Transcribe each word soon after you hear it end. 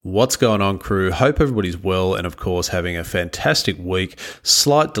What's going on, crew? Hope everybody's well and, of course, having a fantastic week.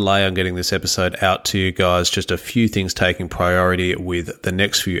 Slight delay on getting this episode out to you guys. Just a few things taking priority with the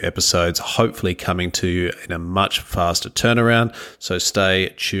next few episodes, hopefully coming to you in a much faster turnaround. So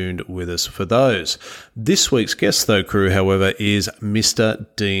stay tuned with us for those. This week's guest, though, crew, however, is Mr.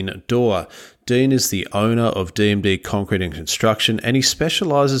 Dean Dawe. Dean is the owner of D&D Concrete and Construction, and he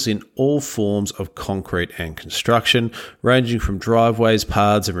specialises in all forms of concrete and construction, ranging from driveways,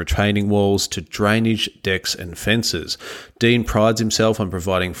 paths and retaining walls to drainage, decks and fences. Dean prides himself on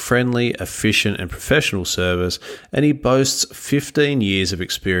providing friendly, efficient and professional service, and he boasts 15 years of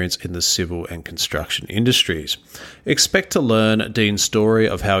experience in the civil and construction industries. Expect to learn Dean's story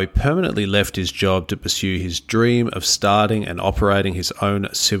of how he permanently left his job to pursue his dream of starting and operating his own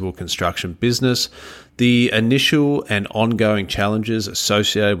civil construction business, the initial and ongoing challenges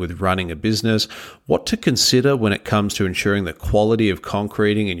associated with running a business, what to consider when it comes to ensuring the quality of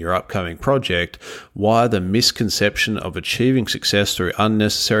concreting in your upcoming project, why the misconception of achieving success through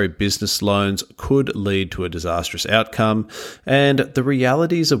unnecessary business loans could lead to a disastrous outcome, and the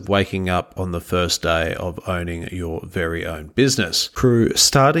realities of waking up on the first day of owning your very own business. Crew,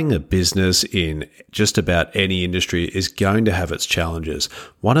 starting a business in just about any industry is going to have its challenges.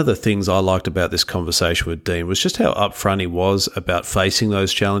 One of the things I liked about this conversation with Dean was just how upfront he was about facing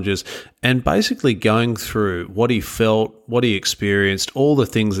those challenges and basically going through what he felt, what he experienced, all the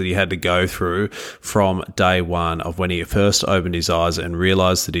things that he had to go through from day one of when he first opened his eyes and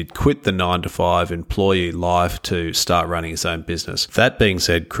realised that he'd quit the 9-to-5 employee life to start running his own business. That being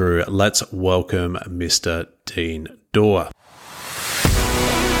said, crew, let's welcome Mr. Dean Dawe.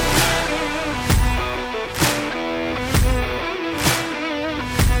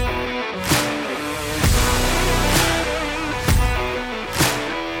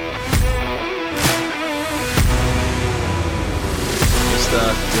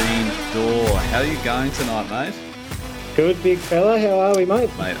 How are you going tonight, mate? Good, big fella. How are we, mate?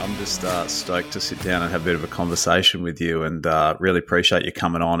 Mate, I'm just stoked to sit down and have a bit of a conversation with you, and really appreciate you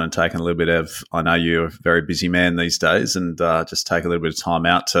coming on and taking a little bit of, I know you're a very busy man these days, and just take a little bit of time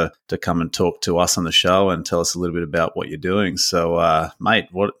out to come and talk to us on the show and tell us a little bit about what you're doing. So, mate,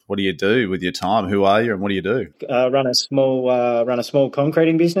 what do you do with your time? Who are you and what do you do? Run a small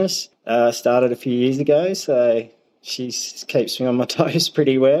concreting business. Started a few years ago, so she keeps me on my toes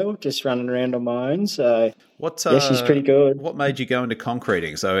pretty well, just running around on my own. So, she's pretty good. What made you go into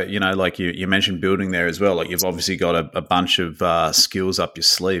concreting? So, like you mentioned building there as well. Like, you've obviously got a bunch of skills up your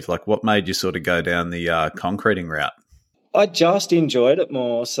sleeve. Like, what made you sort of go down the concreting route? I just enjoyed it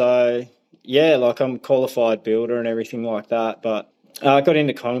more. So, yeah, like I'm a qualified builder and everything like that. But I got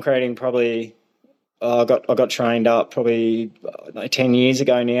into concreting probably, I got trained up probably 10 years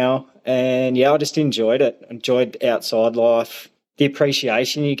ago now. And, yeah, I just enjoyed it. Enjoyed outside life, the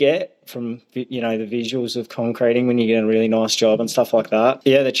appreciation you get from, the visuals of concreting when you get a really nice job and stuff like that.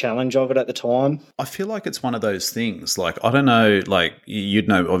 Yeah, the challenge of it at the time. I feel like it's one of those things, like, I don't know, like, you'd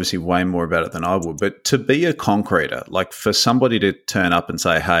know obviously way more about it than I would, but to be a concreter, like for somebody to turn up and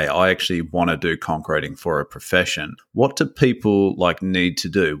say, hey, I actually want to do concreting for a profession, what do people like need to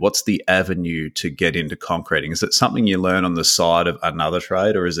do? What's the avenue to get into concreting? Is it something you learn on the side of another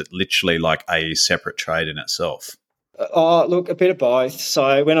trade, or is it literally like a separate trade in itself? Oh, look, a bit of both.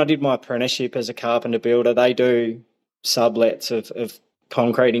 So when I did my apprenticeship as a carpenter builder, they do sublets of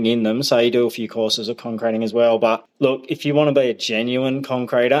concreting in them. So you do a few courses of concreting as well. But look, if you want to be a genuine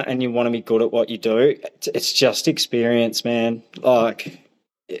concreter and you want to be good at what you do, it's just experience, man. Like,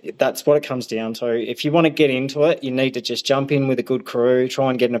 that's what it comes down to. If you want to get into it, you need to just jump in with a good crew, try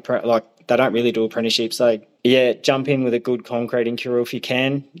and get they don't really do apprenticeships. Jump in with a good concreting crew if you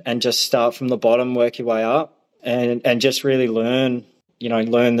can, and just start from the bottom, work your way up. And just really learn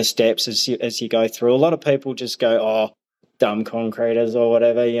the steps as you go through. A lot of people just go, oh, dumb concreters or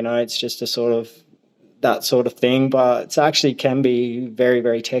whatever, it's just that sort of thing. But it actually can be very,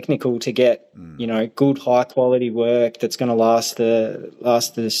 very technical to get, good high quality work that's going to last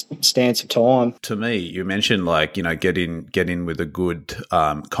the stance of time. To me, you mentioned get in with a good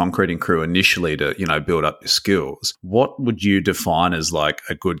concreting crew initially to, build up your skills. What would you define as like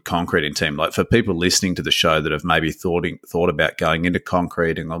a good concreting team? Like for people listening to the show that have maybe thought about going into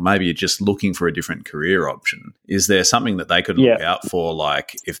concreting, or maybe you're just looking for a different career option, is there something that they could look out for?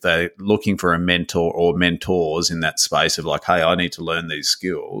 Like if they're looking for a mentor or mentors in that space of like, hey, I need to learn these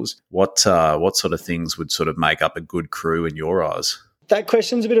skills, what sort of things would sort of make up a good crew in your eyes? That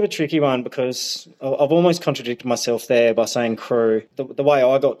question's a bit of a tricky one because I've almost contradicted myself there by saying crew. The way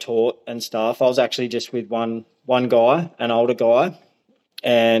I got taught and stuff, I was actually just with one guy, an older guy,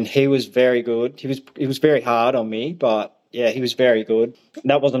 and he was very good. He was very hard on me, but Yeah, he was very good.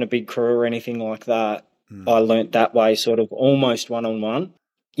 That wasn't a big crew or anything like that. I learnt that way, sort of almost one-on-one.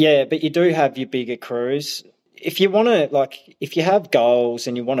 Yeah, but you do have your bigger crews. If you want to, like, if you have goals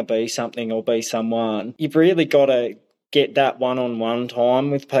and you want to be something or be someone, you've really got to get that one-on-one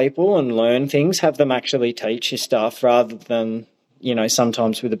time with people and learn things, have them actually teach you stuff rather than, you know,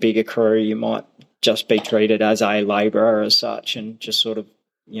 sometimes with a bigger crew you might just be treated as a labourer as such and just sort of,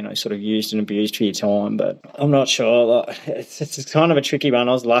 you know, sort of used and abused for your time. But I'm not sure. Like, it's kind of a tricky one.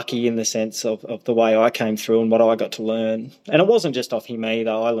 I was lucky in the sense of the way I came through and what I got to learn. And it wasn't just off him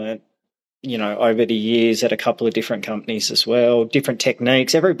either. I learned, you know, over the years at a couple of different companies as well, different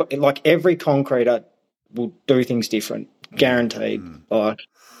techniques. Every concreter will do things different, guaranteed. Like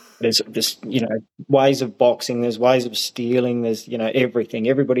there's, you know, ways of boxing, there's ways of steeling, there's, you know, everything.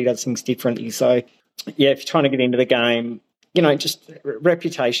 Everybody does things differently. So, yeah, if you're trying to get into the game, you know, just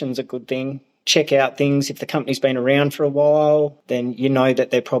reputation's a good thing. Check out things. If the company's been around for a while, then you know that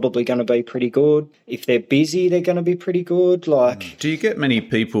they're probably going to be pretty good. If they're busy, they're going to be pretty good. Like, do you get many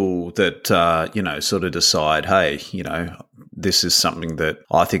people that, you know, sort of decide, hey, you know, this is something that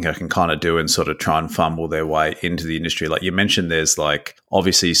I think I can kind of do and sort of try and fumble their way into the industry? Like you mentioned, there's like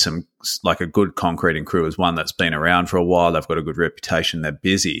obviously some, like a good concreting crew is one that's been around for a while. They've got a good reputation. They're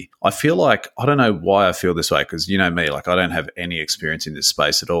busy. I feel like, I don't know why I feel this way because you know me, like I don't have any experience in this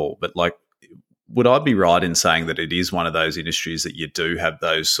space at all. But like, would I be right in saying that it is one of those industries that you do have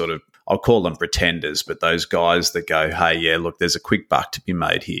those sort of, I'll call them pretenders, but those guys that go, hey, yeah, look, there's a quick buck to be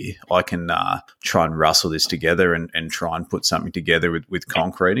made here. I can try and rustle this together and try and put something together with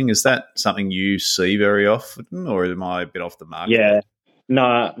concreting. Is that something you see very often or am I a bit off the mark? Yeah.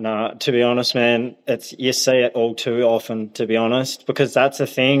 No, to be honest, man, you see it all too often, to be honest, because that's the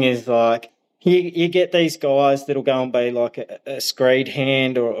thing is like, you get these guys that'll go and be like a screed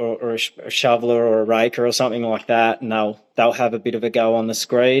hand or a shoveler or a raker or something like that, and they'll have a bit of a go on the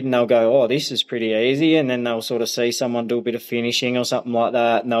screed and they'll go, oh, this is pretty easy, and then they'll sort of see someone do a bit of finishing or something like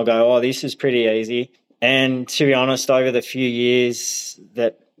that, and they'll go, oh, this is pretty easy. And to be honest, over the few years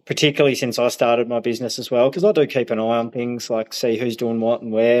that, particularly since I started my business as well, because I do keep an eye on things, like see who's doing what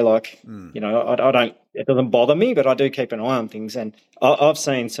and where. Like, you know, I don't, it doesn't bother me, but I do keep an eye on things. And I've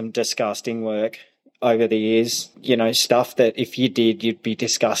seen some disgusting work over the years, you know, stuff that if you did, you'd be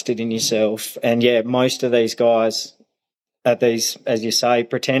disgusted in yourself. And yeah, most of these guys are these, as you say,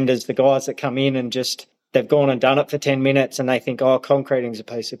 pretenders, the guys that come in and just, they've gone and done it for 10 minutes and they think, oh, concreting's a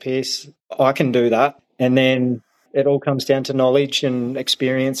piece of piss. I can do that. And then it all comes down to knowledge and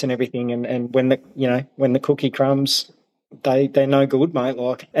experience and everything. And when the cookie crumbs, they're no good, mate.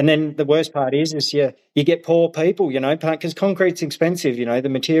 Like, and then the worst part is you get poor people, you know, because concrete's expensive. You know, the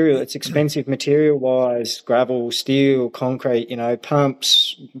material, it's expensive material wise, gravel, steel, concrete. You know,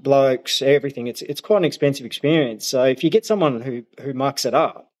 pumps, blokes, everything. It's quite an expensive experience. So if you get someone who mucks it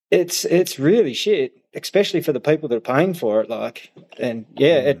up, it's really shit, especially for the people that are paying for it. Like, and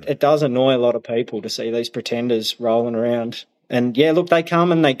yeah, it does annoy a lot of people to see these pretenders rolling around. And yeah, look, they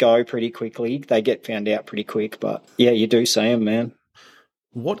come and they go pretty quickly. They get found out pretty quick, but yeah, you do see them, man.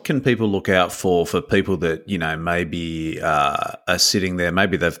 What can people look out for people that, you know, maybe are sitting there,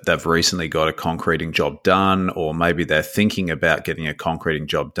 maybe they've recently got a concreting job done, or maybe they're thinking about getting a concreting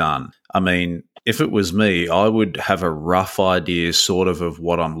job done? I mean, if it was me, I would have a rough idea sort of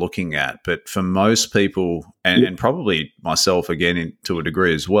what I'm looking at. But for most people, and probably myself again to a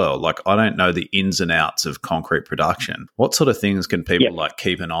degree as well, like I don't know the ins and outs of concrete production. What sort of things can people like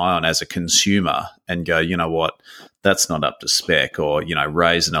keep an eye on as a consumer and go, you know what, that's not up to spec, or, you know,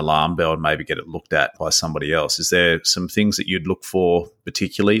 raise an alarm bell and maybe get it looked at by somebody else? Is there some things that you'd look for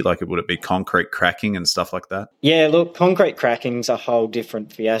particularly? Like, would it be concrete cracking and stuff like that? Yeah, look, concrete cracking's a whole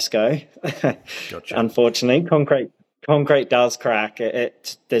different fiasco. Gotcha. Unfortunately, concrete does crack.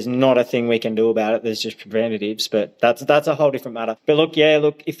 There's not a thing we can do about it. There's just preventatives, but that's a whole different matter. But look,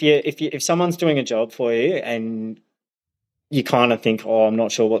 if someone's doing a job for you and you kind of think, oh, I'm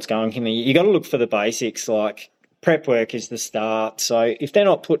not sure what's going on here, you got to look for the basics. Like, prep work is the start. So if they're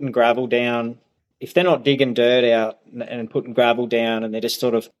not putting gravel down, if they're not digging dirt out and putting gravel down, and they're just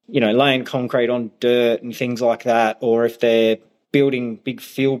sort of, you know, laying concrete on dirt and things like that, or if they're building big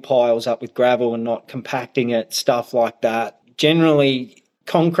fill piles up with gravel and not compacting it, stuff like that. Generally,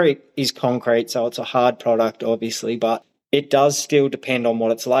 concrete is concrete, so it's a hard product, obviously, but it does still depend on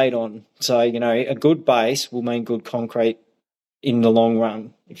what it's laid on. So, you know, a good base will mean good concrete in the long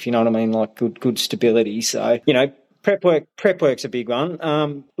run, if you know what I mean, like good stability. So, you know, Prep work's a big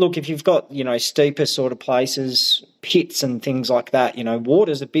one. Look, if you've got, steeper sort of places, pits and things like that,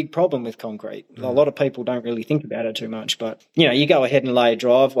 water's a big problem with concrete. A lot of people don't really think about it too much, but, you go ahead and lay a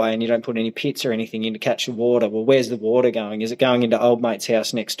driveway and you don't put any pits or anything in to catch the water. Well, where's the water going? Is it going into old mate's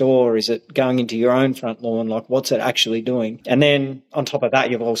house next door? Is it going into your own front lawn? Like, what's it actually doing? And then on top of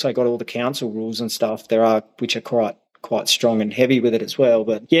that, you've also got all the council rules and stuff which are quite strong and heavy with it as well.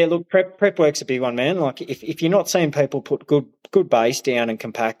 But yeah, look, prep work's a big one, man. Like if you're not seeing people put good base down and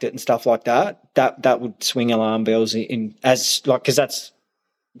compact it and stuff like that, that would swing alarm bells in as like, because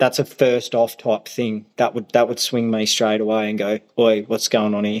that's a first off type thing. That would swing me straight away and go, oi, what's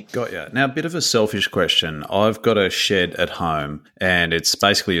going on here? Got you. Now, a bit of a selfish question. I've got a shed at home and it's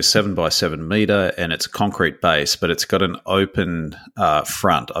basically a 7x7 metre and it's a concrete base, but it's got an open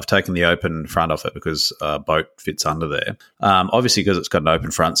front. I've taken the open front off it because a boat fits under there. Obviously, because it's got an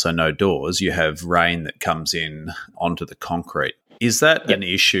open front, so no doors, you have rain that comes in onto the concrete. Is that an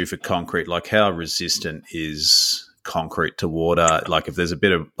issue for concrete? Like, how resistant is concrete to water? Like, if there's a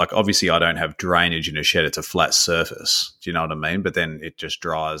bit of, like, obviously I don't have drainage in a shed, it's a flat surface, do you know what I mean? But then it just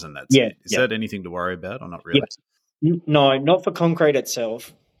dries and that's it. Is that anything to worry about or not really? No, not for concrete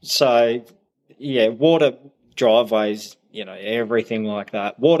itself. So water, driveways, everything like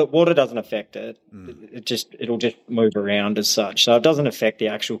that, water doesn't affect it. It'll just move around as such, so it doesn't affect the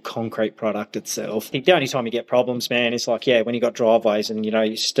actual concrete product itself. I think the only time you get problems, man, is like when you got driveways and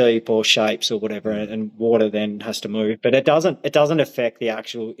you steep or shapes or whatever, and water then has to move, but it doesn't affect the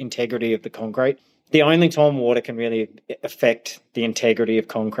actual integrity of the concrete. The only time water can really affect the integrity of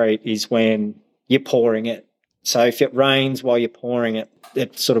concrete is when you're pouring it. So if it rains while you're pouring it,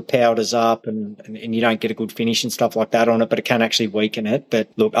 it sort of powders up and you don't get a good finish and stuff like that on it, but it can actually weaken it. But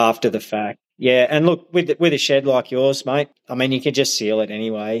look, after the fact, and look, with a shed like yours, mate, I mean, you could just seal it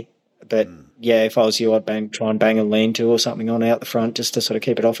anyway. But if I was you, I'd try and bang a lean-to or something on out the front just to sort of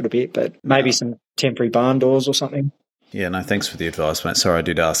keep it off it a bit, but maybe some temporary barn doors or something. Yeah, no, thanks for the advice, mate. Sorry, I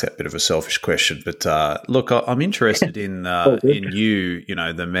did ask that bit of a selfish question, but look, I'm interested in you,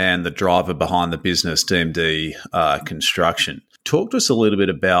 the man, the driver behind the business, DMD Construction. Talk to us a little bit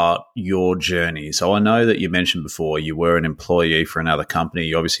about your journey. So I know that you mentioned before you were an employee for another company.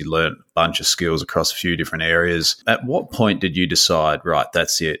 You obviously learned a bunch of skills across a few different areas. At what point did you decide, right,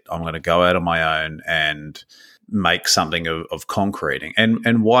 that's it, I'm going to go out on my own and make something of concreting?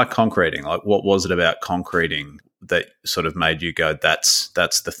 And why concreting? Like, what was it about concreting that sort of made you go, that's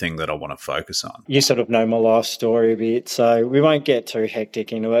the thing that I want to focus on? You sort of know my life story a bit, so we won't get too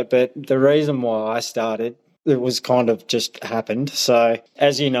hectic into it. But the reason why I started, it was kind of just happened. So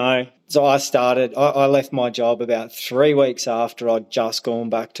as you know, I left my job about 3 weeks after I'd just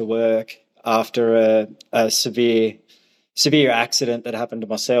gone back to work after a severe accident that happened to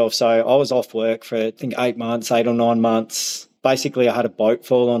myself. So I was off work for, I think, 8 or 9 months. Basically, I had a boat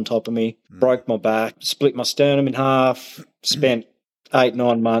fall on top of me, broke my back, split my sternum in half, spent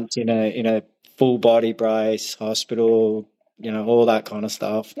 8-9 months in a full body brace, hospital, all that kind of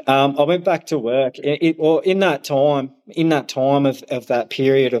stuff. I went back to work. In that time of that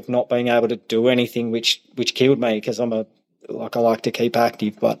period of not being able to do anything, which killed me because I like to keep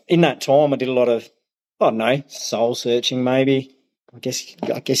active. But in that time, I did a lot of, I don't know, soul searching maybe. I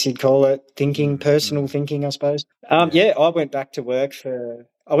guess you'd call it personal thinking, I suppose. I went back to work for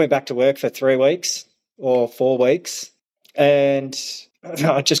 3 weeks or 4 weeks, and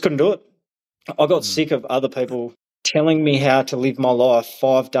I just couldn't do it. I got sick of other people telling me how to live my life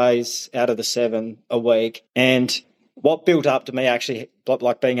 5 days out of the 7 a week. And what built up to me actually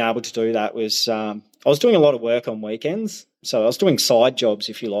like being able to do that was I was doing a lot of work on weekends. So I was doing side jobs,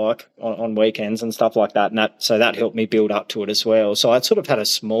 if you like, on weekends and stuff like that. And that helped me build up to it as well. So I'd sort of had a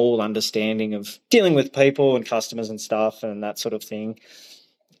small understanding of dealing with people and customers and stuff and that sort of thing.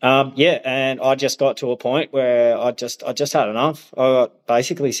 And I just got to a point where I just had enough. I got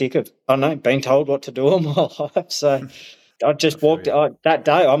basically sick of, being told what to do all my life. So I just that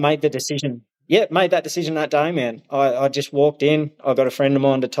day I made the decision. Yeah, made that decision that day, man. I just walked in. I got a friend of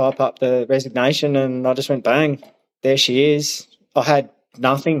mine to type up the resignation and I just went bang. There she is. I had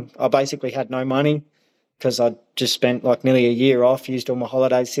nothing. I basically had no money because I'd just spent like nearly a year off, used all my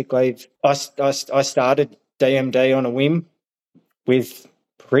holiday sick leave. I started DMD on a whim with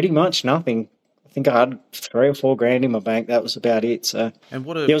pretty much nothing. I think I had 3 or 4 grand in my bank. That was about it. So it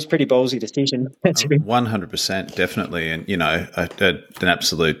was a pretty ballsy decision. 100%, definitely. And, an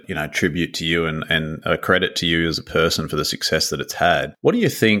absolute, tribute to you and a credit to you as a person for the success that it's had. What do you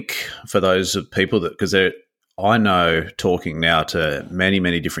think for those people that, because I know talking now to many,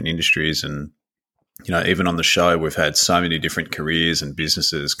 many different industries and even on the show, we've had so many different careers and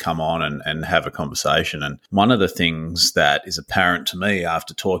businesses come on and have a conversation. And one of the things that is apparent to me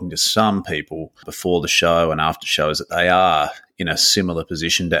after talking to some people before the show and after show is that they are in a similar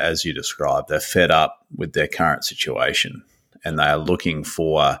position to as you described. They're fed up with their current situation and they are looking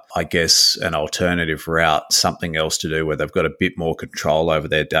for, I guess, an alternative route, something else to do where they've got a bit more control over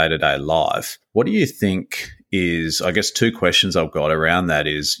their day-to-day life. What do you think is, I guess, two questions I've got around that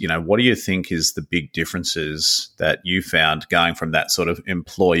is, what do you think is the big differences that you found going from that sort of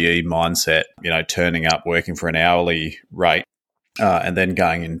employee mindset, turning up, working for an hourly rate, and then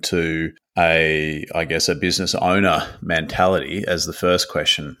going into a business owner mentality as the first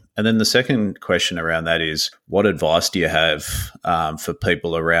question. And then the second question around that is, what advice do you have for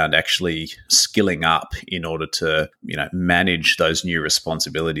people around actually skilling up in order to, manage those new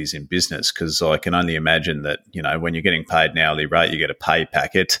responsibilities in business? Because I can only imagine that, when you're getting paid an hourly rate, you get a pay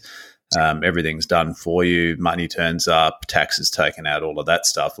packet. Everything's done for you, money turns up, taxes taken out, all of that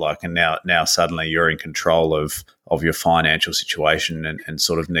stuff. And now suddenly you're in control of your financial situation and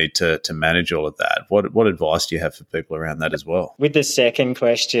sort of need to manage all of that. What advice do you have for people around that as well? With the second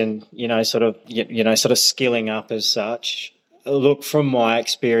question, sort of skilling up as such. Look, from my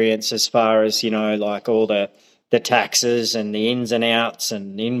experience, as far as all the taxes and the ins and outs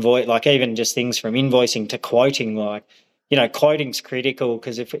and invoice, even just things from invoicing to quoting, quoting's critical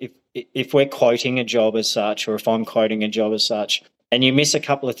because if we're quoting a job as such, or if I'm quoting a job as such, and you miss a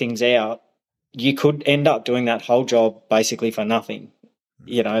couple of things out, you could end up doing that whole job basically for nothing.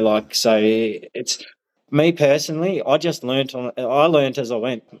 So it's me personally. I just learnt as I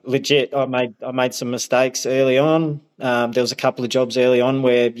went. Legit, I made some mistakes early on. There was a couple of jobs early on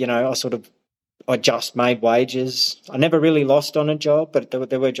where I just made wages. I never really lost on a job, but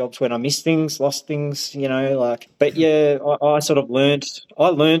there were jobs when I missed things, lost things, But yeah, I sort of learnt. I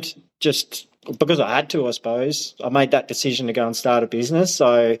learnt just because I had to, I suppose. I made that decision to go and start a business.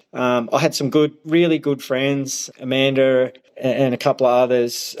 So I had some really good friends, Amanda and a couple of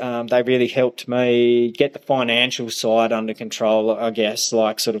others. They really helped me get the financial side under control, I guess,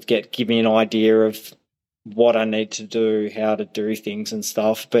 give me an idea of what I need to do, how to do things and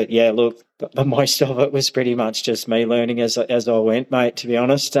stuff. But yeah, look, but most of it was pretty much just me learning as I went, mate, to be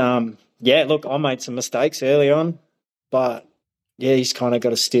honest. Look, I made some mistakes early on, but yeah, he's kind of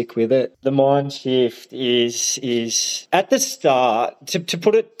got to stick with it. The mind shift is at the start, to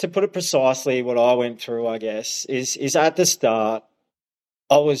put it precisely, what I went through, I guess, is at the start,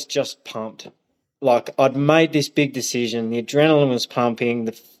 I was just pumped. I'd made this big decision, the adrenaline was pumping,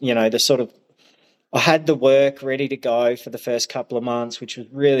 I had the work ready to go for the first couple of months, which was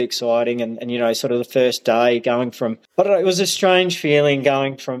really exciting. And sort of the first day going from, I don't know, it was a strange feeling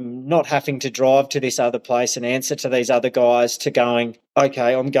going from not having to drive to this other place and answer to these other guys to going,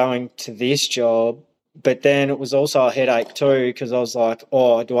 okay, I'm going to this job. But then it was also a headache too, because I was like,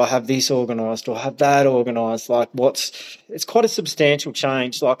 oh, do I have this organised? Do I have that organised? It's quite a substantial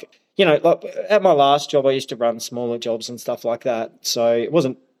change. At my last job, I used to run smaller jobs and stuff like that. So it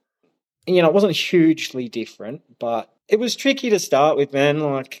wasn't hugely different, but it was tricky to start with, man.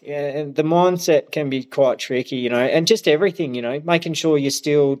 And the mindset can be quite tricky, and just everything, making sure you're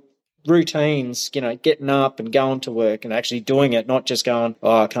still routines, getting up and going to work and actually doing it, not just going,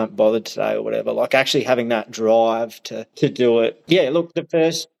 oh, I can't bother today or whatever. Actually having that drive to do it. Yeah, look, the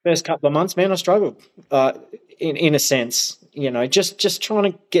first couple of months, man, I struggled in a sense. Just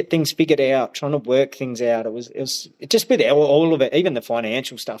trying to get things figured out, trying to work things out. It was just with all of it, even the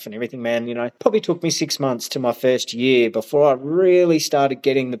financial stuff and everything, man. Probably took me 6 months to my first year before I really started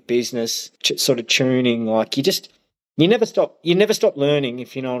getting the business sort of tuning. You never stop learning,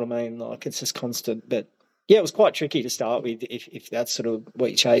 if you know what I mean. It's just constant. But yeah, it was quite tricky to start with if that's sort of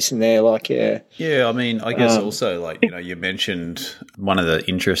what you're chasing there. Yeah, I mean, I guess also, you mentioned one of the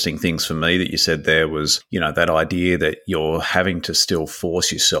interesting things for me that you said there was, that idea that you're having to still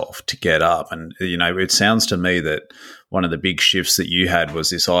force yourself to get up. And, it sounds to me that one of the big shifts that you had was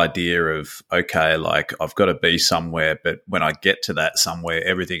this idea of, okay, I've got to be somewhere, but when I get to that somewhere,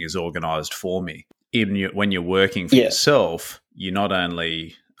 everything is organised for me. Even when you're working for yourself, you not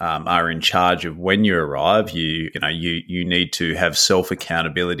only are in charge of when you arrive, you need to have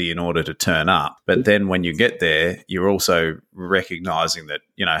self-accountability in order to turn up. But then when you get there, you're also recognizing that,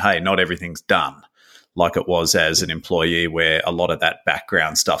 hey, not everything's done like it was as an employee where a lot of that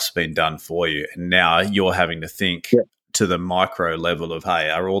background stuff's been done for you. And now you're having to think to the micro level of, hey,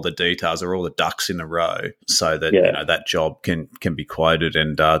 are all the details, are all the ducks in a row so that, that job can be quoted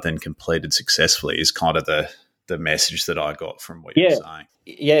and then completed successfully is kind of the message that I got from what you're saying.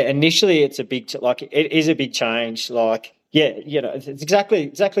 Yeah, initially it's a big, it is a big change. Yeah, it's exactly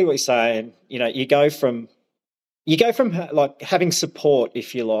what you're saying. You go from like having support,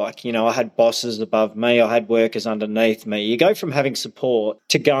 if you like. I had bosses above me, I had workers underneath me. You go from having support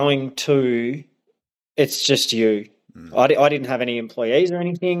to going to it's just you. I didn't have any employees or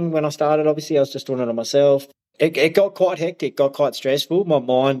anything when I started. Obviously, I was just doing it on myself. It got quite hectic, got quite stressful. My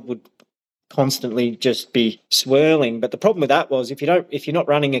mind would constantly just be swirling. But the problem with that was if you're not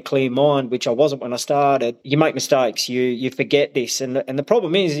running a clear mind, which I wasn't when I started, you make mistakes. You forget this, and the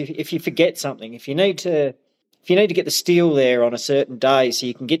problem is if you forget something, if you need to get the steel there on a certain day so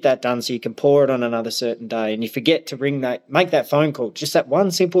you can get that done so you can pour it on another certain day, and you forget to make that phone call, just that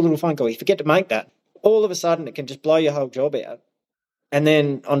one simple little phone call, you forget to make that, all of a sudden it can just blow your whole job out. And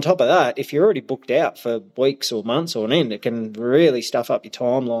then on top of that, if you're already booked out for weeks or months or an end, it can really stuff up your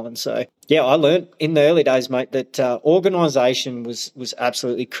timeline. So, yeah, I learned in the early days, mate, that organisation was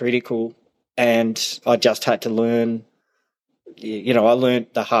absolutely critical, and I just had to learn. I learned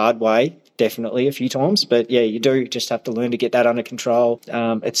the hard way, definitely a few times, but yeah, you do just have to learn to get that under control.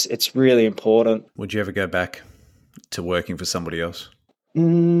 It's really important. Would you ever go back to working for somebody else?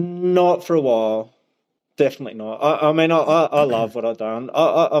 Not for a while. Definitely not. I love what I've done.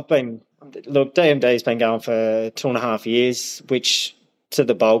 DMD's been going for 2.5 years, which to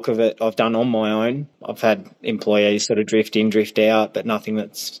the bulk of it I've done on my own. I've had employees sort of drift in, drift out, but nothing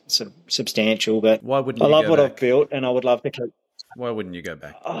that's sort of substantial. But why wouldn't I you love go what back? I've built, and I would love to keep. Why wouldn't you go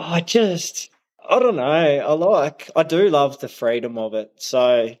back? I don't know. I do love the freedom of it.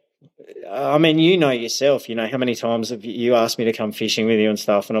 So, yourself, how many times have you asked me to come fishing with you and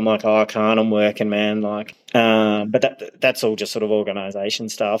stuff, and I'm like, oh, I can't, I'm working, man. But that's all just sort of organisation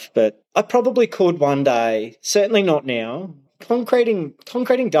stuff. But I probably could one day, certainly not now. Concreting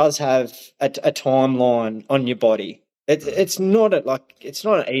does have a timeline on your body. It's not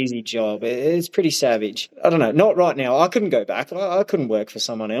an easy job. It's pretty savage. I don't know. Not right now. I couldn't go back. I couldn't work for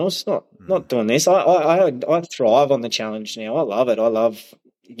someone else. Not doing this. I thrive on the challenge now. I love it. I love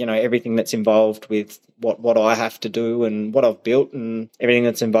everything that's involved with what I have to do and what I've built and everything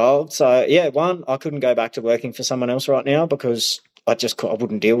that's involved. So yeah, I couldn't go back to working for someone else right now because I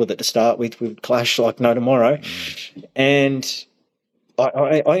wouldn't deal with it to start with. We would clash like no tomorrow, and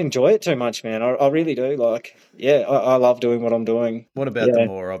I enjoy it too much, man. I really do. I love doing what I'm doing. What about the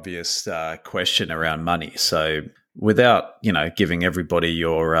more obvious question around money? So without, giving everybody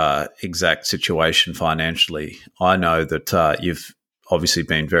your exact situation financially, I know that you've obviously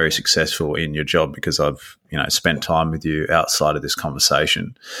been very successful in your job because I've, spent time with you outside of this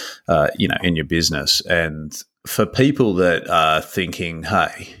conversation, in your business. And for people that are thinking,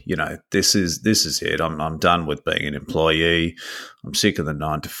 hey, this is it. I'm done with being an employee. I'm sick of the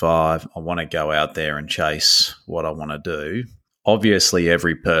 9 to 5. I want to go out there and chase what I want to do. Obviously,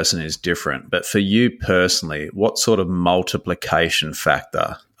 every person is different. But for you personally, what sort of multiplication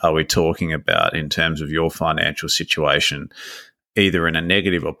factor are we talking about in terms of your financial situation, either in a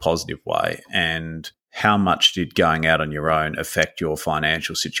negative or positive way? And how much did going out on your own affect your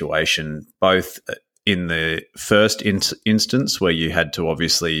financial situation, both in the first instance where you had to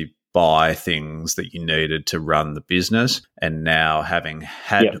obviously buy things that you needed to run the business, and now having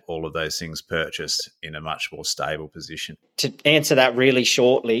had all of those things purchased in a much more stable position? To answer that really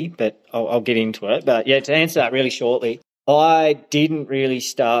shortly, but I'll get into it. But yeah, to answer that really shortly, I didn't really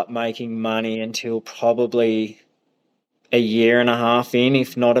start making money until probably a year and a half in,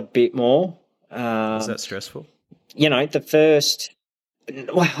 if not a bit more. Was that stressful? The first...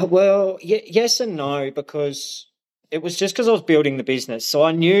 Well, yes and no, because it was just because I was building the business. So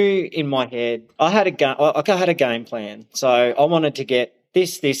I knew in my head I had a game plan. So I wanted to get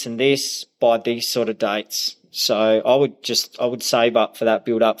this, and this by these sort of dates. So I would save up for that,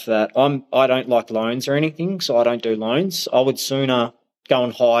 build up for that. I don't like loans or anything, so I don't do loans. I would sooner go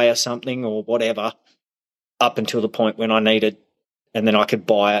and hire something or whatever up until the point when I needed, and then I could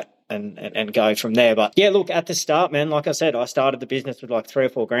buy it and go from there. But yeah, look, at the start, man, like I said, I started the business with like 3 or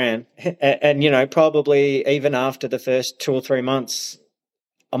 4 grand, and probably even after the first 2 or 3 months,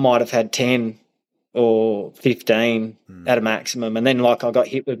 I might have had 10 or 15 at a maximum. And then I got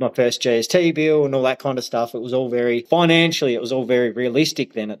hit with my first GST bill and all that kind of stuff. It was all very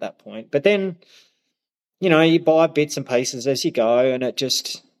realistic then at that point. But then, you buy bits and pieces as you go, and it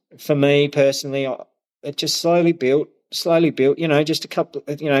just, for me personally, it just slowly built, just a couple,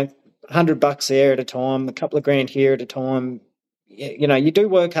 $100 there at a time, a couple of grand here at a time. You do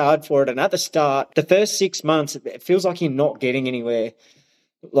work hard for it. And at the start, the first 6 months, it feels like you're not getting anywhere.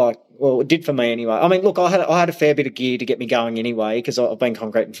 It did for me anyway. I mean, look, I had a fair bit of gear to get me going anyway, because I've been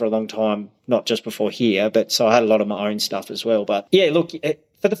concreting for a long time, not just before here, but so I had a lot of my own stuff as well. But yeah, look,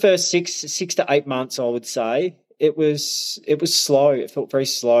 for the first 6 to 8 months, I would say it was slow. It felt very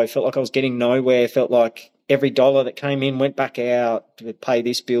slow. It felt like I was getting nowhere. It felt like every dollar that came in went back out to pay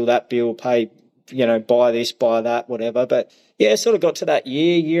this bill, that bill, pay, buy this, buy that, whatever. But yeah, sort of got to that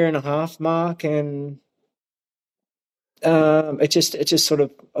year and a half mark, and it just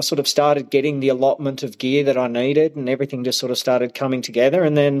I sort of started getting the allotment of gear that I needed, and everything just sort of started coming together,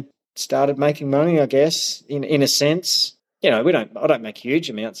 and then started making money, I guess, in a sense. I don't make huge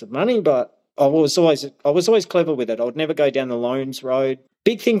amounts of money, but I was always clever with it. I would never go down the loans road.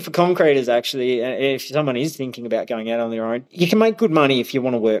 Big thing for concreters, actually, if someone is thinking about going out on their own, you can make good money if you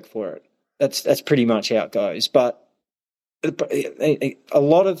want to work for it. That's pretty much how it goes. But a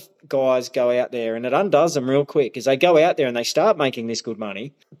lot of guys go out there, and it undoes them real quick, is they go out there and they start making this good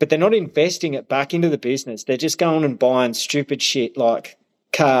money, but they're not investing it back into the business. They're just going and buying stupid shit like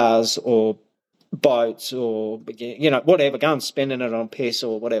cars or boats or, whatever, go and spending it on piss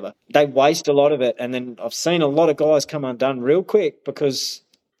or whatever. They waste a lot of it, and then I've seen a lot of guys come undone real quick because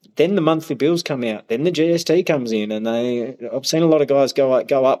then the monthly bills come out, then the GST comes in, and I've seen a lot of guys go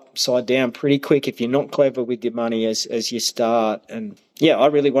upside down pretty quick if you're not clever with your money as you start. And yeah, I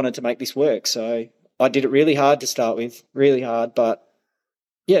really wanted to make this work, so I did it really hard to start with, really hard, but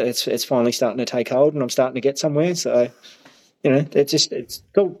yeah, it's finally starting to take hold, and I'm starting to get somewhere. So it's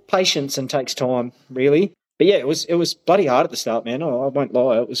got patience and takes time, really. But yeah, it was bloody hard at the start, man. I won't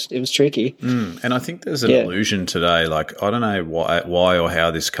lie, it was tricky. And I think there's an illusion today. Like, I don't know why or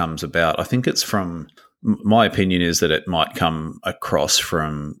how this comes about. I think it's from, my opinion is that it might come across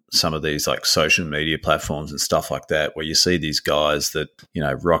from some of these like social media platforms and stuff like that, where you see these guys that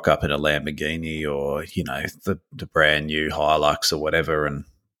rock up in a Lamborghini or the brand new Hilux or whatever, and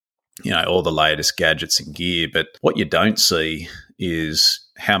all the latest gadgets and gear. But what you don't see is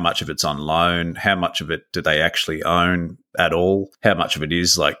how much of it's on loan, how much of it do they actually own at all, how much of it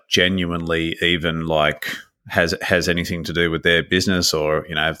is like genuinely even like has anything to do with their business, or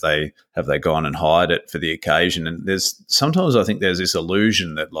have they gone and hired it for the occasion. And sometimes I think there's this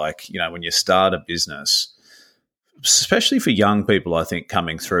illusion that like when you start a business, especially for young people, I think,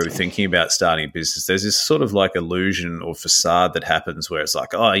 coming through thinking about starting a business, there's this sort of like illusion or facade that happens where it's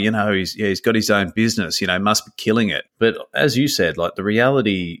like, oh, he's got his own business, must be killing it. But as you said, like the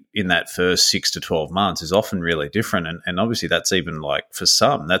reality in that first 6 to 12 months is often really different. And obviously that's even like for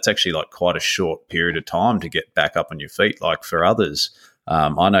some, that's actually like quite a short period of time to get back up on your feet. Like for others,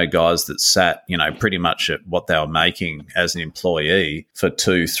 I know guys that sat, pretty much at what they were making as an employee for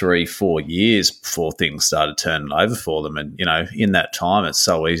 2, 3, 4 years before things started turning over for them. And, in that time, it's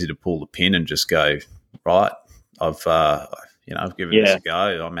so easy to pull the pin and just go, right, I've given this a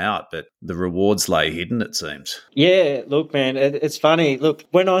go, I'm out. But the rewards lay hidden, it seems. Yeah, look, man, it's funny. Look,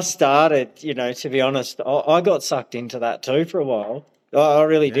 when I started, to be honest, I got sucked into that too for a while. I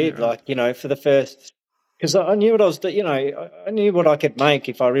really did. Right. Like, for the first... Because I knew what I was, I knew what I could make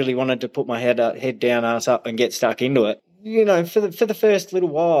if I really wanted to put my head down, ass up, and get stuck into it. For the first little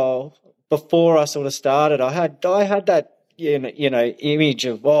while before I sort of started, I had that image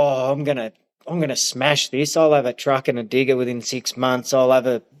of, I'm gonna smash this. I'll have a truck and a digger within 6 months. I'll have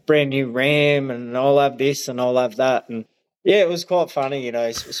a brand new Ram, and I'll have this and I'll have that. And yeah, it was quite funny,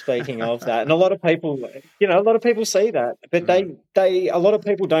 speaking of that. And a lot of people, see that, but a lot of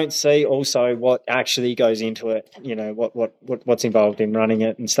people don't see also what actually goes into it, what's involved in running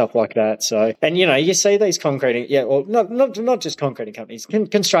it and stuff like that. So, and, you see these concreting, not just concreting companies,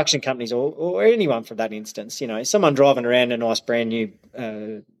 construction companies or anyone for that instance, someone driving around a nice brand new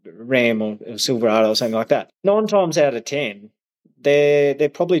Ram or Silverado or something like that. 9 times out of 10, they're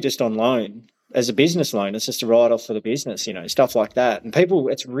probably just on loan. As a business loan, it's just a write-off for the business, stuff like that. And people,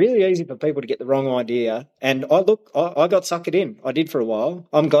 it's really easy for people to get the wrong idea. And I got suckered in. I did for a while.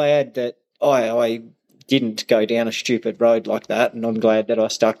 I'm glad that I didn't go down a stupid road like that. And I'm glad that I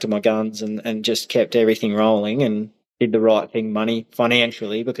stuck to my guns and just kept everything rolling and did the right thing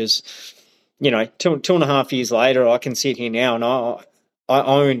financially, because, 2.5 years later, I can sit here now and I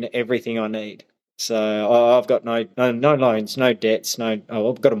own everything I need. So I've got no loans, no debts,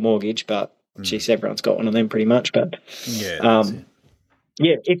 I've got a mortgage, but geez, everyone's got one of them pretty much. But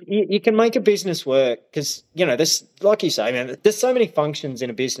if you can make a business work, because there's, like you say, man, there's so many functions in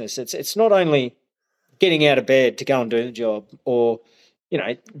a business. It's not only getting out of bed to go and do the job, or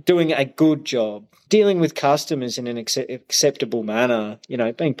doing a good job, dealing with customers in an acceptable manner,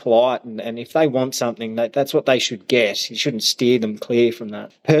 being polite, and if they want something, that's what they should get. You shouldn't steer them clear from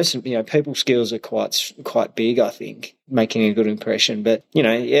that. People skills are quite big, I think, making a good impression. But,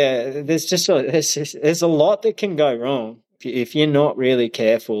 there's a lot that can go wrong if you're not really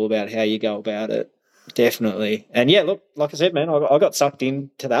careful about how you go about it. Definitely. And yeah, look, like I said, man, I got sucked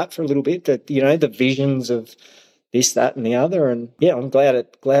into that for a little bit, the visions of this, that, and the other. And yeah, I'm glad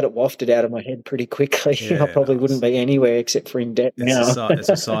it wafted out of my head pretty quickly. Yeah, I probably wouldn't be anywhere except for in debt now. It's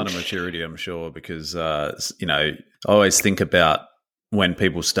a sign of maturity, I'm sure, because I always think about when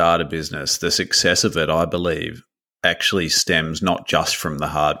people start a business, the success of it, I believe, actually stems not just from the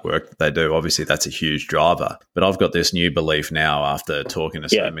hard work that they do. Obviously, that's a huge driver. But I've got this new belief now after talking to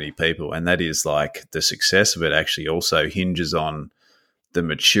so many people, and that is like the success of it actually also hinges on the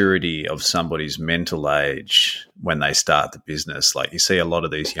maturity of somebody's mental age when they start the business. Like you see a lot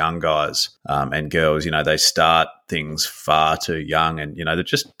of these young guys and girls, they start things far too young, and, they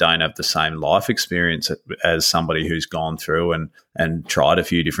just don't have the same life experience as somebody who's gone through and tried a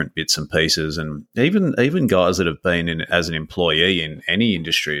few different bits and pieces. And even guys that have been in as an employee in any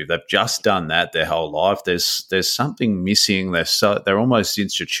industry, they've just done that their whole life. There's something missing. They're almost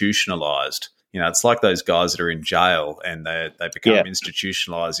institutionalized. It's like those guys that are in jail and they become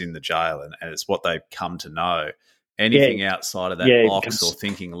institutionalized in the jail, and it's what they've come to know. Anything outside of that box or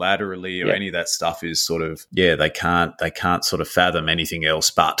thinking laterally or any of that stuff is sort of, they can't sort of fathom anything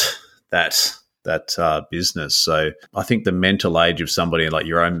else but that business. So I think the mental age of somebody, like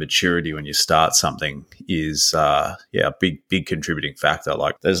your own maturity when you start something, is a big contributing factor.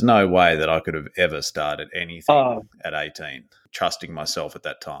 Like there's no way that I could have ever started anything at 18, trusting myself at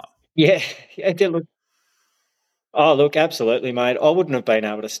that time. Yeah, it did look. Oh, look, absolutely, mate. I wouldn't have been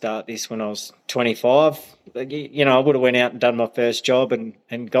able to start this when I was 25. I would have went out and done my first job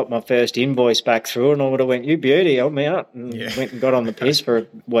and got my first invoice back through, and I would have went, "You beauty, help me out," and went and got on the piss for a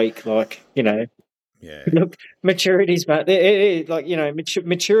week. Yeah. Look, maturity's, mate.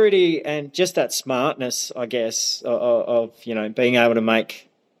 Maturity and just that smartness, I guess, of being able to make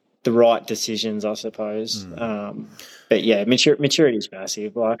the right decisions, I suppose. But yeah, maturity is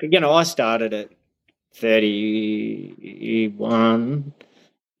massive. Like, I started at 31.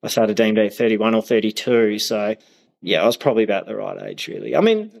 I started D&D at 31 or 32. So yeah, I was probably about the right age, really. I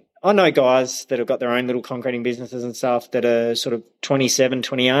mean, I know guys that have got their own little concreting businesses and stuff that are sort of 27,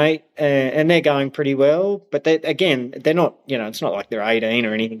 28, and they're going pretty well. But they're not, it's not like they're 18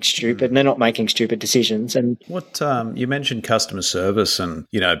 or anything stupid, and they're not making stupid decisions. And what you mentioned customer service and,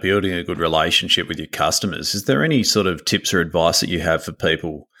 building a good relationship with your customers. Is there any sort of tips or advice that you have for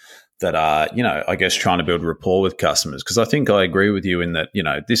people that are, I guess, trying to build rapport with customers? Because I think I agree with you in that,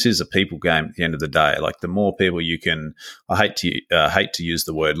 this is a people game at the end of the day. Like the more people you can, I hate to use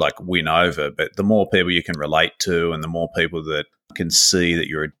the word like win over, but the more people you can relate to and the more people that can see that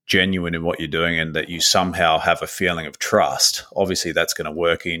you're genuine in what you're doing and that you somehow have a feeling of trust, obviously that's going to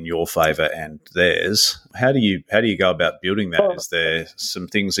work in your favor and theirs. How do you go about building that? Is there some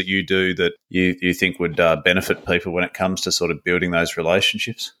things that you do that you think would benefit people when it comes to sort of building those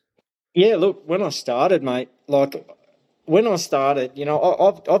relationships? Yeah, look, when I started, mate, I've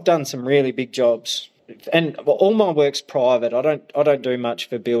done some really big jobs, and all my work's private. I don't do much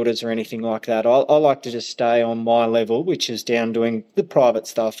for builders or anything like that. I like to just stay on my level, which is down doing the private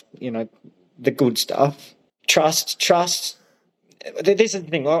stuff, the good stuff. Trust. This is the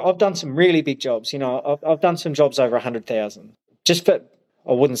thing. I've done some really big jobs. I've done some jobs over 100,000. Just for,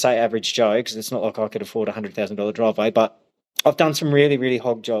 I wouldn't say average Joe, because it's not like I could afford $100,000 driveway, but I've done some really, really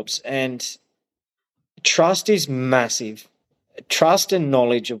hog jobs, and trust is massive. Trust and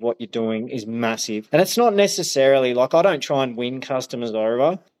knowledge of what you're doing is massive. And it's not necessarily like I don't try and win customers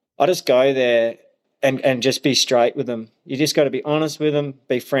over. I just go there and just be straight with them. You just got to be honest with them,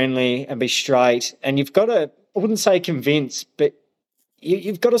 be friendly and be straight. And you've got to, I wouldn't say convince, but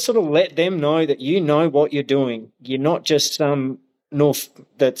you've got to sort of let them know that you know what you're doing. You're not just some North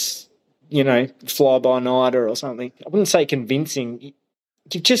that's, fly-by-nighter or something. I wouldn't say convincing.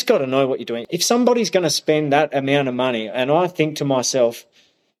 You've just got to know what you're doing. If somebody's going to spend that amount of money, and I think to myself,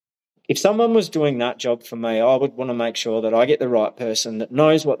 if someone was doing that job for me, I would want to make sure that I get the right person that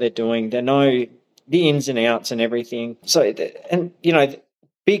knows what they're doing. They know the ins and outs and everything. So, and,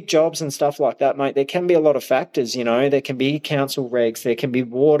 big jobs and stuff like that, mate, there can be a lot of factors, there can be council regs, there can be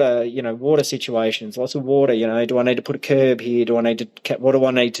water, water situations, lots of water, do I need to put a curb here? What do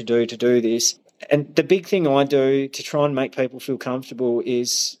I need to do this? And the big thing I do to try and make people feel comfortable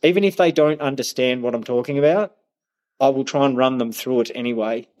is, even if they don't understand what I'm talking about, I will try and run them through it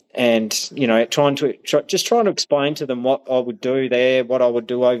anyway. And, trying to explain to them what I would do there, what I would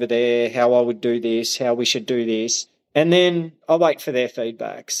do over there, how I would do this, how we should do this. And then I wait for their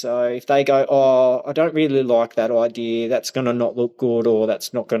feedback. So if they go, oh, I don't really like that idea, that's going to not look good, or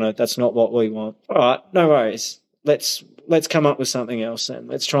that's not what we want. All right, no worries. Let's come up with something else then.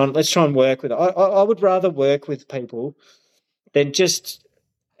 Let's try and work with it. I would rather work with people than just,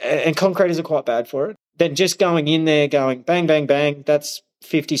 and concreters are quite bad for it, than just going in there going bang, bang, bang, that's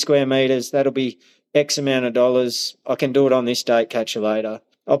 50 square metres, that'll be X amount of dollars. I can do it on this date, catch you later.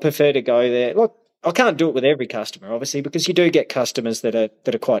 I prefer to go there. Look, I can't do it with every customer, obviously, because you do get customers that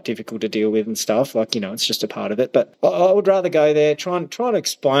are quite difficult to deal with and stuff. Like, it's just a part of it. But I would rather go there, try and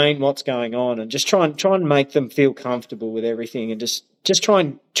explain what's going on, and just try and make them feel comfortable with everything, and just try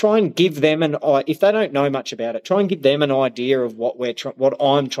and give them if they don't know much about it, try and give them an idea of what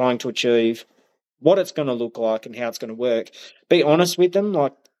I'm trying to achieve, what it's going to look like, and how it's going to work. Be honest with them.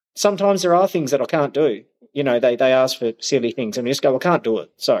 Like, sometimes there are things that I can't do. They ask for silly things, and you just go, I can't do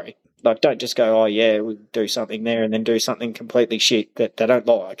it. Sorry. Like, don't just go, oh, yeah, we'll do something there and then do something completely shit that they don't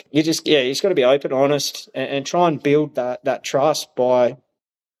like. You just got to be open, honest, and try and build that trust by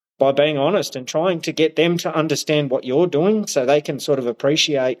being honest and trying to get them to understand what you're doing so they can sort of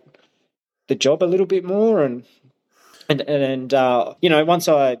appreciate the job a little bit more. And once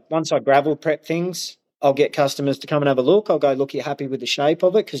I gravel prep things, I'll get customers to come and have a look. I'll go, look, you're happy with the shape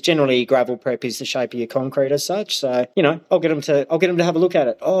of it? Because generally gravel prep is the shape of your concrete as such. So, I'll get them to have a look at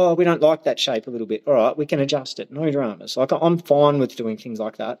it. Oh, we don't like that shape a little bit. All right, we can adjust it. No dramas. Like, I'm fine with doing things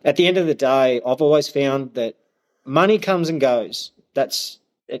like that. At the end of the day, I've always found that money comes and goes.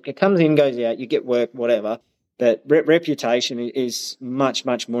 It comes in, goes out. You get work, whatever. But reputation is much,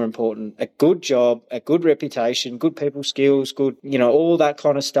 much more important. A good job, a good reputation, good people skills, good, all that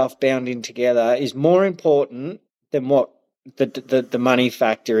kind of stuff bound in together is more important than what the money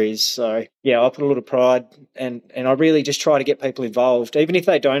factor is. So, yeah, I put a lot of pride and I really just try to get people involved. Even if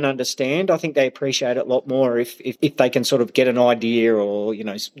they don't understand, I think they appreciate it a lot more if they can sort of get an idea or,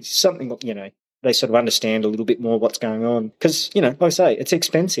 something, they sort of understand a little bit more what's going on. Because, like I say, it's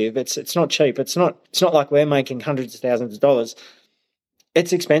expensive. It's not cheap. It's not like we're making hundreds of thousands of dollars.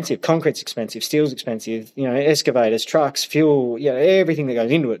 It's expensive. Concrete's expensive. Steel's expensive. Excavators, trucks, fuel, everything that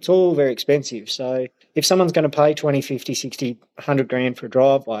goes into it. It's all very expensive. So if someone's going to pay 20, 50, 60, 100 grand for a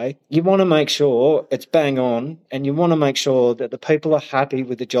driveway, you want to make sure it's bang on, and you want to make sure that the people are happy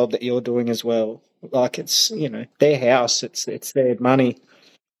with the job that you're doing as well. Like, it's, their house, it's their money.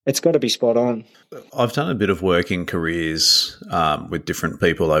 It's got to be spot on. I've done a bit of work in careers with different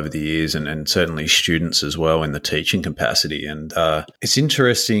people over the years and certainly students as well in the teaching capacity. And it's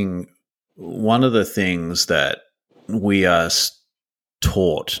interesting, one of the things that we are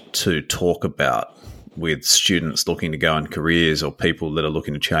taught to talk about with students looking to go in careers or people that are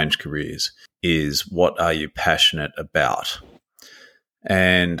looking to change careers is, what are you passionate about?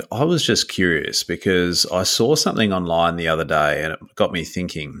 And I was just curious because I saw something online the other day and it got me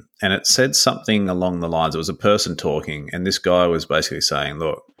thinking, and it said something along the lines, it was a person talking, and this guy was basically saying,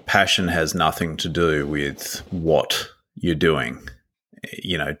 look, passion has nothing to do with what you're doing.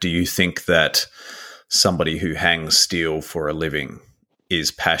 Do you think that somebody who hangs steel for a living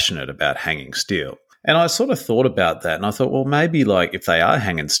is passionate about hanging steel? And I sort of thought about that, and I thought, well, maybe like if they are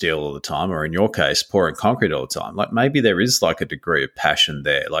hanging steel all the time, or in your case, pouring concrete all the time, like maybe there is like a degree of passion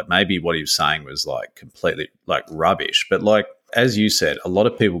there. Like maybe what he was saying was like completely like rubbish. But like, as you said, a lot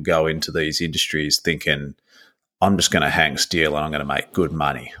of people go into these industries thinking, I'm just going to hang steel and I'm going to make good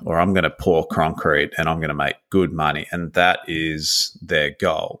money, or I'm going to pour concrete and I'm going to make good money. And that is their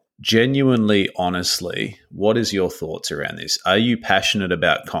goal. Genuinely, honestly, what is your thoughts around this? Are you passionate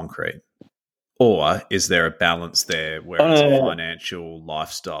about concrete? Or is there a balance there where it's a financial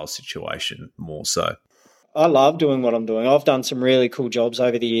lifestyle situation more so? I love doing what I'm doing. I've done some really cool jobs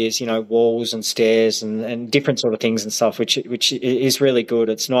over the years, walls and stairs and different sort of things and stuff, which is really good.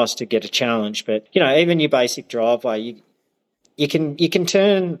 It's nice to get a challenge. But, even your basic driveway, you can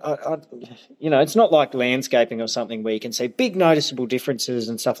turn, it's not like landscaping or something where you can see big noticeable differences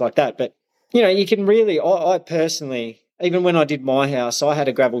and stuff like that. But, you can really, I personally, even when I did my house, I had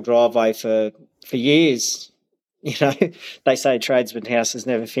a gravel driveway for years. They say tradesman house is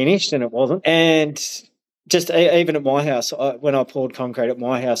never finished, and it wasn't. And just even at my house, when I poured concrete at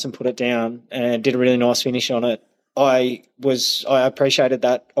my house and put it down and did a really nice finish on it, I appreciated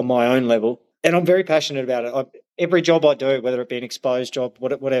that on my own level. And I'm very passionate about it. Every job I do, whether it be an exposed job,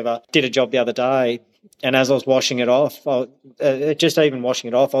 whatever, did a job the other day, and as I was washing it off, just even washing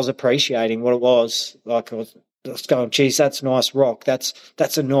it off, I was appreciating what it was. Like, I was going, geez, that's nice rock. That's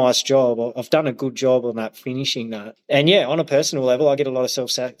a nice job. I've done a good job on that, finishing that. And yeah, on a personal level, I get a lot of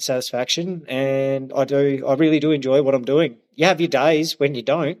self-satisfaction, and I really do enjoy what I'm doing. You have your days when you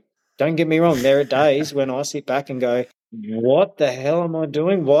don't. Don't get me wrong. There are days when I sit back and go, what the hell am I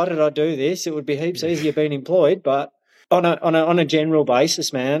doing? Why did I do this? It would be heaps easier being employed, but on a general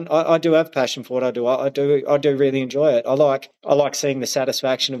basis, man, I do have passion for what I do. I do really enjoy it. I like seeing the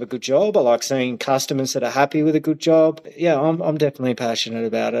satisfaction of a good job. I like seeing customers that are happy with a good job. Yeah, I'm definitely passionate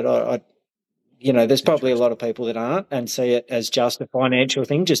about it. there's probably a lot of people that aren't and see it as just a financial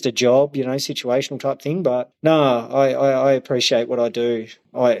thing, just a job, situational type thing. But no, I appreciate what I do.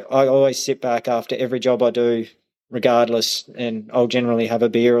 I always sit back after every job I do, regardless, and I'll generally have a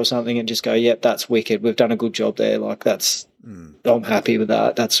beer or something and just go, yep, that's wicked. We've done a good job there. Like I'm happy with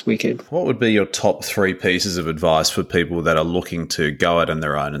that. That's wicked. What would be your top 3 pieces of advice for people that are looking to go out on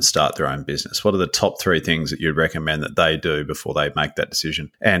their own and start their own business? What are the top 3 things that you'd recommend that they do before they make that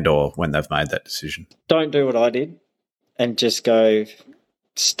decision and or when they've made that decision? Don't do what I did and just go,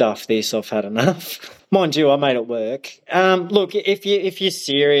 stuff this, I've had enough. Mind you, I made it work. Look, if you're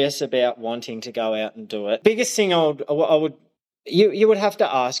serious about wanting to go out and do it, biggest thing you would have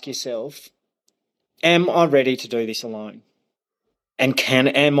to ask yourself, am I ready to do this alone? And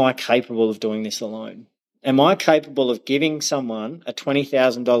am I capable of doing this alone? Am I capable of giving someone a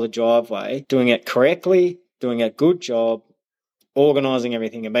 $20,000 driveway, doing it correctly, doing a good job, organising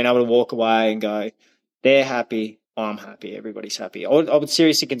everything and being able to walk away and go, they're happy, I'm happy, everybody's happy? I would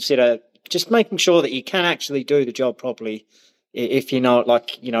seriously consider just making sure that you can actually do the job properly. If you know,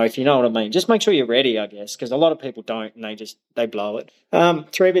 if you know what I mean, just make sure you're ready, I guess, because a lot of people don't and they blow it.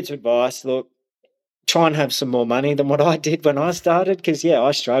 3 bits of advice. Look, try and have some more money than what I did when I started because,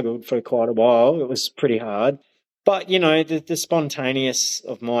 I struggled for quite a while. It was pretty hard. But, the spontaneous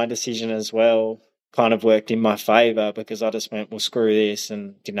of my decision as well kind of worked in my favour because I just went, well, screw this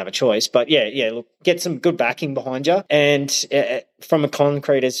and didn't have a choice. But, look, get some good backing behind you. And from a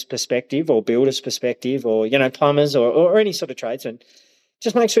concreter's perspective or builder's perspective or, plumbers or any sort of tradesman,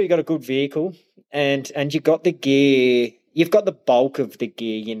 just make sure you've got a good vehicle and you've got the gear. You've got the bulk of the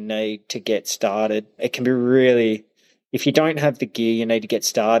gear you need to get started. It can be really, if you don't have the gear you need to get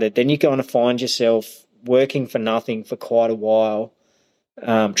started, then you're going to find yourself working for nothing for quite a while,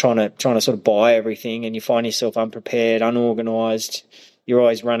 trying to sort of buy everything, and you find yourself unprepared, unorganised. You're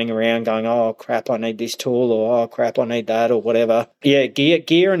always running around going, oh, crap, I need this tool, or oh, crap, I need that, or whatever. Yeah,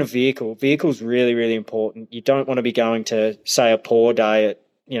 gear and a vehicle. Vehicle's really, really important. You don't want to be going to, say, a poor day at,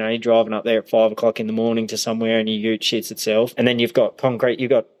 you're driving up there at 5 o'clock in the morning to somewhere and your ute shits itself. And then you've got concrete, you've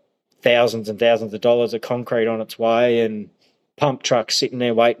got thousands and thousands of dollars of concrete on its way and pump trucks sitting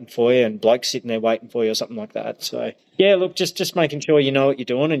there waiting for you and blokes sitting there waiting for you or something like that. So, look, just making sure you know what you're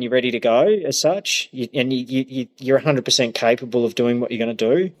doing and you're ready to go as such. You're 100% capable of doing what you're going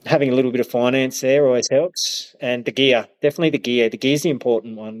to do. Having a little bit of finance there always helps. And the gear, definitely the gear. The gear's the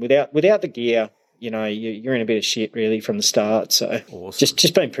important one. Without the gear, you're in a bit of shit really from the start. So awesome.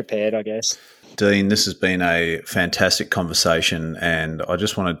 Just being prepared, I guess. Dean, this has been a fantastic conversation, and I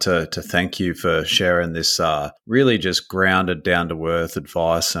just wanted to thank you for sharing this really just grounded, down-to-earth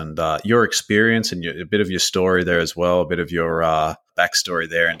advice and your experience and a bit of your story there as well, a bit of your backstory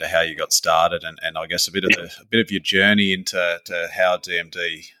there into how you got started and I guess a bit of your journey into how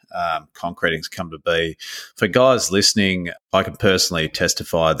DMD concreting's come to be. For guys listening, I can personally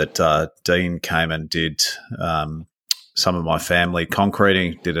testify that Dean came and did some of my family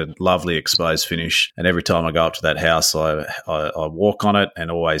concreting, did a lovely exposed finish, and every time I go up to that house I walk on it and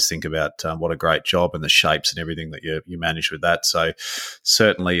always think about what a great job and the shapes and everything that you manage with that. So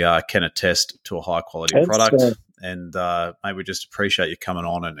certainly can attest to a high quality product. And maybe we just appreciate you coming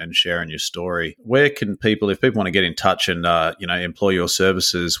on and sharing your story. Where can people, if people want to get in touch and employ your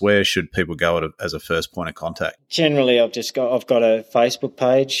services, where should people go as a first point of contact? Generally, I've got a Facebook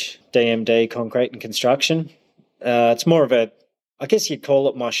page, DMD Concrete and Construction. It's more of I guess you'd call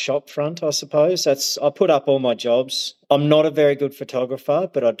it my shop front, I suppose. I put up all my jobs. I'm not a very good photographer,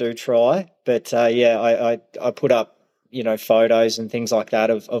 but I do try. But I put up photos and things like that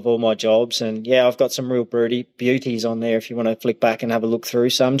of all my jobs. And, I've got some real beauties on there if you want to flick back and have a look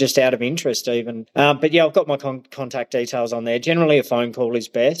through some, just out of interest even. But, I've got my contact details on there. Generally, a phone call is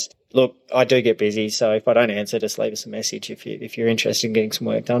best. Look, I do get busy, so if I don't answer, just leave us a message if you're interested in getting some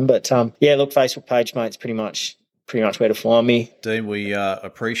work done. But, Facebook page, mate, it's pretty much where to find me. Dean, we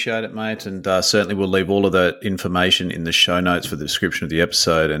appreciate it, mate, and certainly we'll leave all of the information in the show notes for the description of the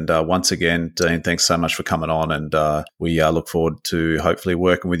episode. And once again, Dean, thanks so much for coming on, and we look forward to hopefully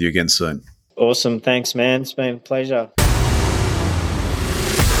working with you again soon. Awesome. Thanks, man. It's been a pleasure.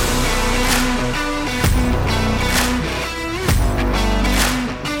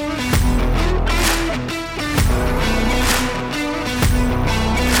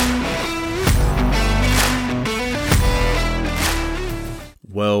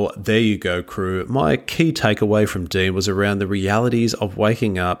 Well, there you go, crew. My key takeaway from Dean was around the realities of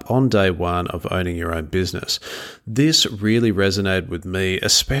waking up on day one of owning your own business. This really resonated with me,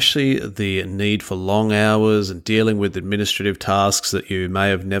 especially the need for long hours and dealing with administrative tasks that you may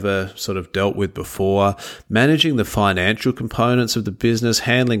have never sort of dealt with before, managing the financial components of the business,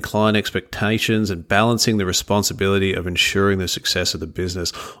 handling client expectations, and balancing the responsibility of ensuring the success of the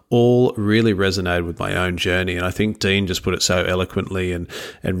business. All really resonated with my own journey. And I think Dean just put it so eloquently and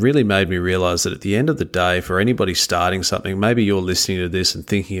really made me realize that at the end of the day, for anybody starting something, maybe you're listening to this and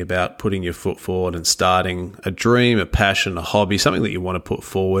thinking about putting your foot forward and starting a dream, a passion, a hobby, something that you want to put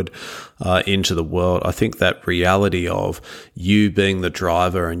forward into the world. I think that reality of you being the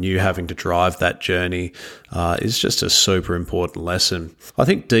driver and you having to drive that journey is just a super important lesson. I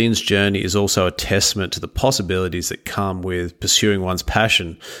think Dean's journey is also a testament to the possibilities that come with pursuing one's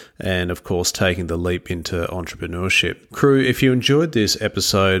passion and, of course, taking the leap into entrepreneurship. Crew, if you enjoyed this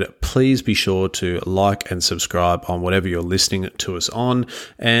episode, please be sure to like and subscribe on whatever you're listening to us on.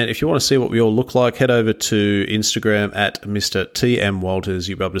 And if you want to see what we all look like, head over to Instagram at Mr. TM Walters.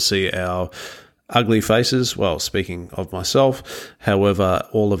 You'll be able to see our ugly faces. Well, speaking of myself, however,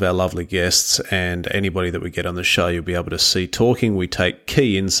 all of our lovely guests and anybody that we get on the show, you'll be able to see talking. We take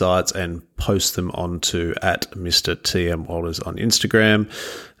key insights and post them onto at Mr. TM Walters on Instagram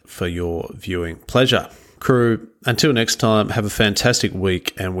for your viewing pleasure. Crew, until next time, have a fantastic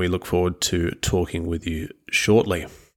week and we look forward to talking with you shortly.